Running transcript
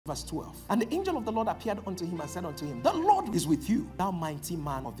Verse 12. And the angel of the Lord appeared unto him and said unto him, The Lord is with you, thou mighty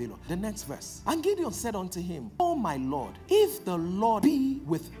man of valor. The next verse. And Gideon said unto him, O my Lord, if the Lord be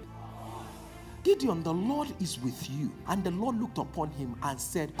with Gideon, the Lord is with you. And the Lord looked upon him and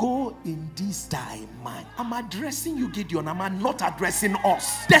said, Go in this thy mind. I'm addressing you, Gideon. I'm not addressing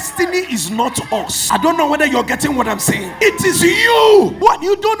us. Destiny is not us. I don't know whether you're getting what I'm saying. It is you. What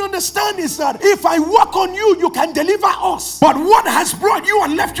you don't understand is that if I work on you, you can deliver us. But what has brought you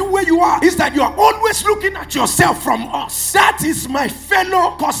and left you where you are is that you are always looking at yourself from us. That is my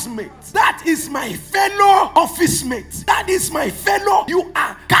fellow cosmate. That is my fellow office mate. That is my fellow. You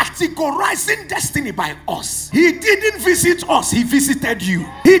are categorizing destiny by us. He didn't visit us, he visited you.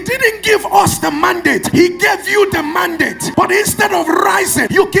 He didn't give us the mandate, he gave you the mandate. But instead of rising,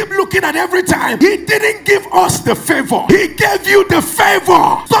 you keep looking at every time. He didn't give us the favor, he gave you the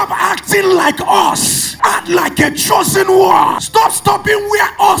favor. Stop acting like us. Act like a chosen one. Stop stopping where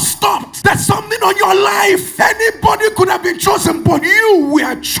us stopped. There's something on your life. Anybody could have been chosen, but you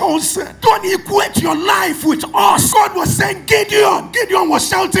were chosen. Don't equate your life with us. God was saying Gideon. Gideon was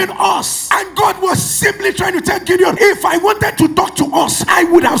shouting us. And God was simply trying to tell Gideon, if I wanted to talk to us, I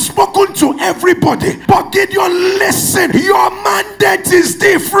would have spoken to everybody. But Gideon, listen, your mandate is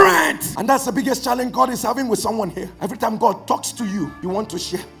different. And that's the biggest challenge God is having with someone here. Every time God talks to you, you want to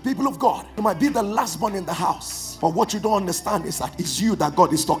share. People of God, you might be the last born in the house. But what you don't understand is that it's you that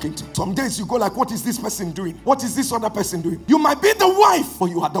God is talking to. Some days you go like, what is this person doing? What is this other person doing? You might be the wife, but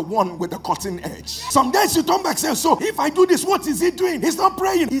you are the one with the cutting edge. Some days you turn back and say, so if I do this, what is he doing? He's not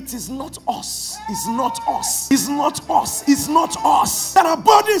praying. It is not us. It's not us. It's not us. It's not us. There are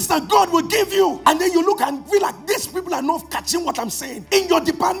burdens that God will give you. And then you look and feel like these people are not catching what I'm saying. In your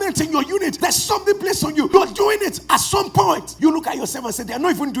department, in your unit, there's something placed on you. You're doing it at some point. You look at yourself and say, they're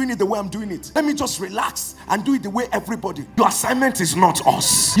not even doing it the way I'm doing it. Let me just relax and do it the way everybody. Your assignment is not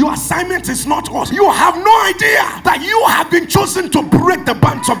us. Your assignment is not us. You have no idea that you have been chosen to break the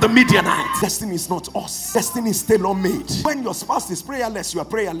bands of the Midianites. Destiny is not us. Destiny is tailor-made. When your spouse is prayerless, you are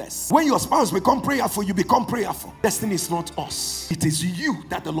prayerless. When your spouse become prayerful, you become prayerful. Destiny is not us. It is you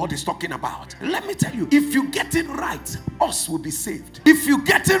that the Lord is talking about. Let me tell you, if you get it right, us will be saved. If you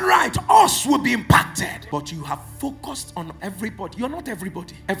get it right, us will be impacted. But you have focused on everybody. You're not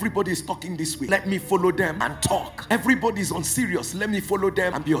everybody. Everybody is talking this way. Let me follow them and talk. Everybody is unserious. Let me follow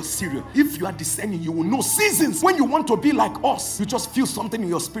them and be unserious. If you are discerning, you will know seasons when you want to be like us. You just feel something in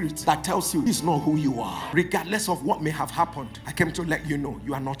your spirit that tells you it's not who you are. Regardless of what may have happened, I came to let you know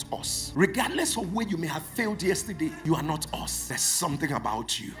you are not us. Regardless of where you may have failed yesterday, you are not us. There's something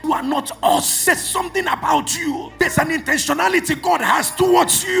about you. You are not us. There's something about you. There's an intentionality God has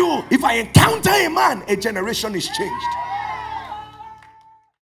towards you. If I encounter a man, a generation is changed.